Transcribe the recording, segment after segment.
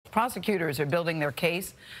Prosecutors are building their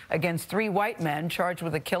case against 3 white men charged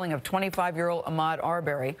with the killing of 25-year-old Ahmaud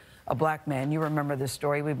Arbery, a black man. You remember this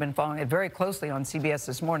story. We've been following it very closely on CBS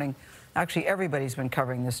this morning. Actually, everybody's been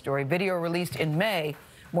covering this story. Video released in May,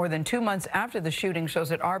 more than 2 months after the shooting, shows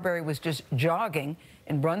that Arbery was just jogging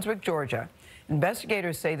in Brunswick, Georgia.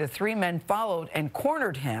 Investigators say the 3 men followed and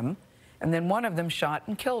cornered him, and then one of them shot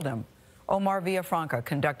and killed him. Omar Villafranca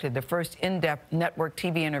conducted the first in-depth network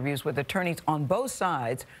TV interviews with attorneys on both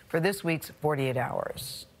sides for this week's 48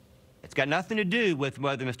 Hours. It's got nothing to do with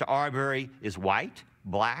whether Mr. Arbery is white,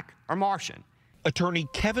 black, or Martian. Attorney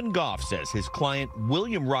Kevin Goff says his client,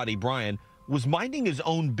 William Roddy Bryan, was minding his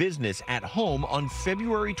own business at home on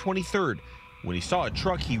February 23rd when he saw a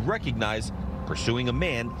truck he recognized pursuing a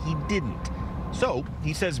man he didn't. So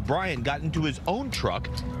he says Bryan got into his own truck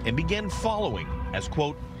and began following, as,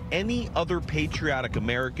 quote, any other patriotic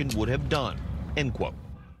American would have done, end quote.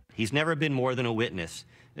 He's never been more than a witness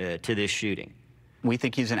to this shooting. We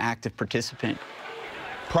think he's an active participant.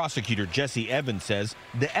 Prosecutor Jesse Evans says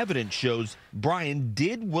the evidence shows Bryan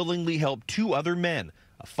did willingly help 2 other men,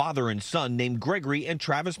 a father and son named Gregory and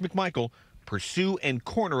Travis McMichael, pursue and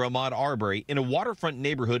corner Ahmaud Arbery in a waterfront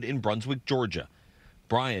neighborhood in Brunswick, Georgia.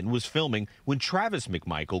 Bryan was filming when Travis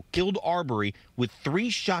McMichael killed Arbery with 3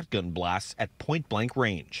 shotgun blasts at point-blank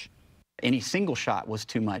range. Any single shot was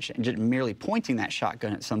too much, and just merely pointing that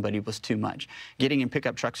shotgun at somebody was too much. Getting in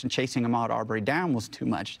pickup trucks and chasing Ahmaud Arbery down was too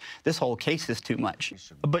much. This whole case is too much.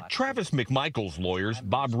 But Travis McMichael's lawyers,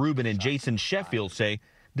 Bob Rubin and Jason Sheffield, say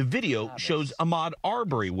the video shows Ahmaud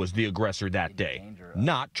Arbery was the aggressor that day,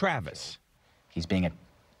 not Travis. He's being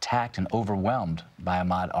attacked and overwhelmed by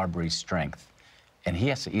Ahmaud Arbery's strength, and he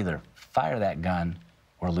has to either fire that gun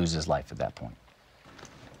or lose his life at that point.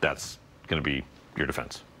 That's going to be your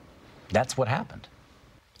defense. That's what happened.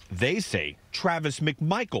 They say Travis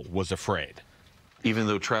McMichael was afraid. Even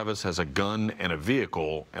though Travis has a gun and a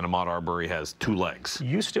vehicle and Ahmaud Arbery has 2 legs.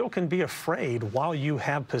 You still can be afraid while you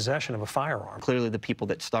have possession of a firearm. Clearly the people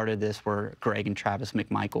that started this were Greg and Travis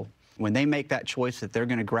McMichael. When they make that choice that they're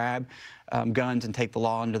going to grab guns and take the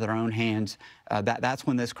law into their own hands, that's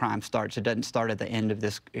when this crime starts. It doesn't start at the end of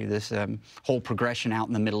this whole progression out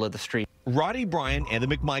in the middle of the street. Roddy Bryan and the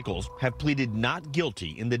McMichaels have pleaded not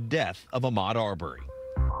guilty in the death of Ahmaud Arbery.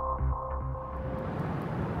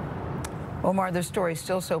 Omar, this story is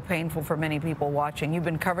still so painful for many people watching. You've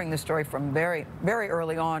been covering the story from very, very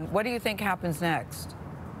early on. What do you think happens next?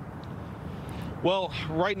 Well,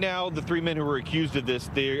 right now, the 3 men who were accused of this,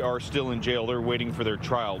 they are still in jail. They're waiting for their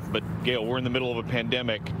trial. But, Gail, we're in the middle of a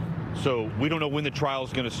pandemic, so we don't know when the trial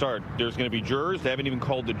is going to start. There's going to be jurors. They haven't even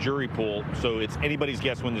called the jury pool, so it's anybody's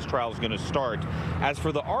guess when this trial is going to start. As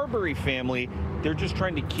for the Arbery family, they're just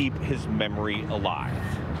trying to keep his memory alive.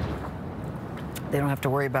 They don't have to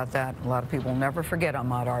worry about that. A lot of people will never forget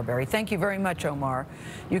Ahmaud Arbery. Thank you very much, Omar.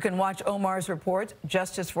 You can watch Omar's report,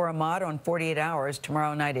 Justice for Ahmaud, on 48 Hours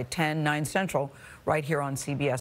tomorrow night at 10, 9 Central, right here on CBS.